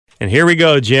And here we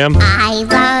go, Jim. I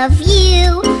love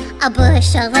you, a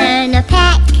bushel and a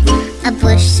peck, a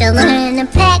bushel and a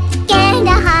peck, and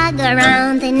a hug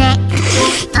around the neck,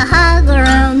 a hug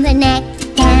around the neck,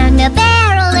 and a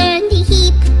barrel and a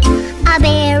heap, a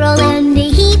barrel and a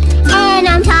heap, and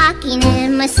I'm talking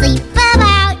in my sleep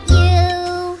about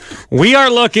you. We are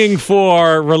looking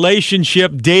for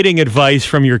relationship dating advice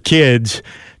from your kids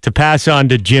to pass on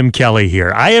to Jim Kelly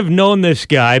here. I have known this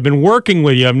guy. I've been working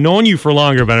with you. I've known you for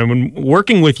longer, but I've been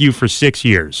working with you for 6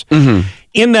 years. Mm-hmm.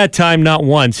 In that time, not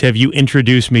once have you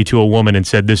introduced me to a woman and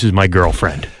said, this is my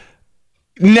girlfriend.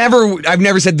 I've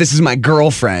never said this is my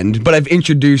girlfriend, but I've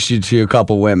introduced you to a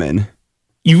couple women.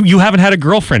 You haven't had a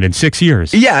girlfriend in 6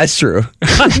 years. Yeah, that's true.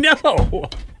 No.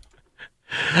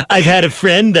 I've had a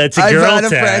friend that's a girl. I've had a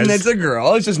friend that's a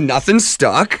girl. It's just nothing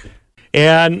stuck.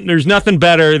 And there's nothing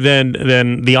better than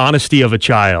the honesty of a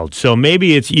child. So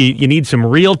maybe it's you need some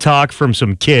real talk from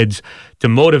some kids to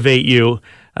motivate you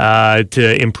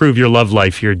to improve your love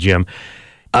life here, Jim.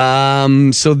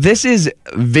 So this is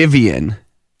Vivian.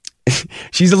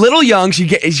 She's a little young. She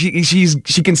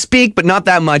can speak, but not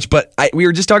that much. But we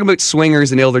were just talking about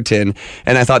swingers in Ilderton,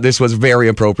 and I thought this was very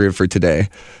appropriate for today.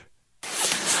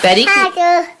 Betty, Hi,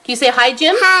 can you say hi,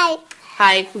 Jim? Hi.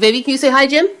 Hi. Vivi, can you say hi,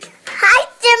 Jim? Hi,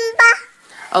 Simba.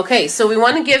 Okay, so we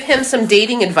want to give him some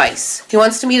dating advice. He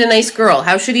wants to meet a nice girl.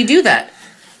 How should he do that?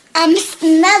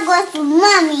 Snuggle with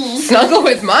mommy. Snuggle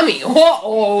with mommy.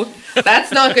 Uh-oh.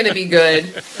 That's not going to be good.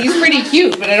 He's pretty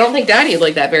cute, but I don't think Daddy would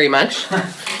like that very much.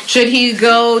 Should he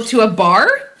go to a bar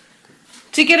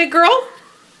to get a girl?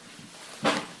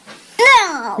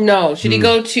 No. No. Should he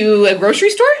go to a grocery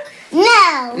store?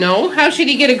 No. No. How should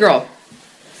he get a girl?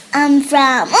 I'm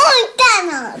from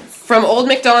McDonald's. From Old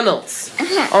McDonald's.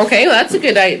 Okay, well, that's a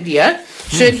good idea.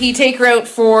 Should he take her out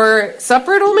for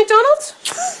supper at Old McDonald's?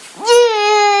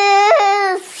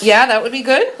 Yes. Yeah, that would be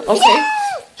good. Okay.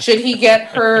 Yes. Should he get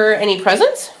her any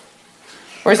presents?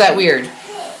 Or is that weird?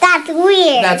 That's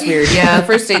weird. That's weird. Yeah,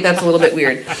 first date, that's a little bit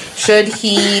weird. Should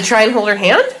he try and hold her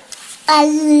hand?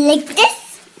 Like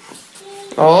this?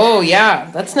 Oh, yeah.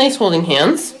 That's nice holding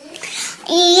hands.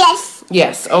 Yes.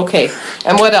 Yes, okay.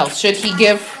 And what else? Should he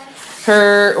give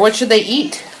her... What should they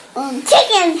eat?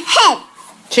 Chicken head.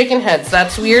 Chicken heads.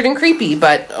 That's weird and creepy,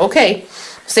 but okay.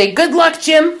 Say, good luck,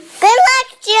 Jim. Good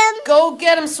luck, Jim. Go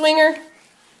get him, swinger.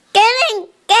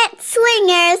 Get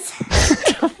swingers.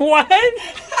 What?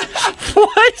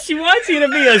 What? She wants you to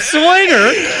be a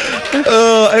swinger?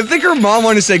 I think her mom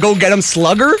wanted to say, go get him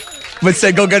slugger, but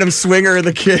said, go get him swinger,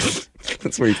 the kid.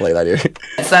 That's where you play that here.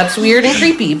 That's weird and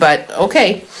creepy, but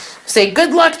okay. Say,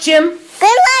 good luck, Jim. Good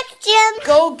luck, Jim.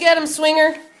 Go get him,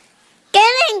 swinger.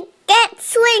 Get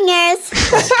swingers.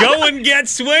 Go and get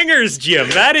swingers, Jim.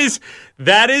 That is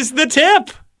the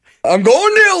tip. I'm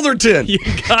going to Ilderton. You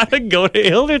gotta go to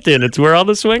Ilderton. It's where all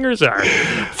the swingers are.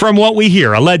 From what we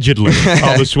hear, allegedly,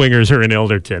 all the swingers are in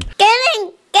Ilderton.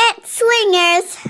 Get swingers.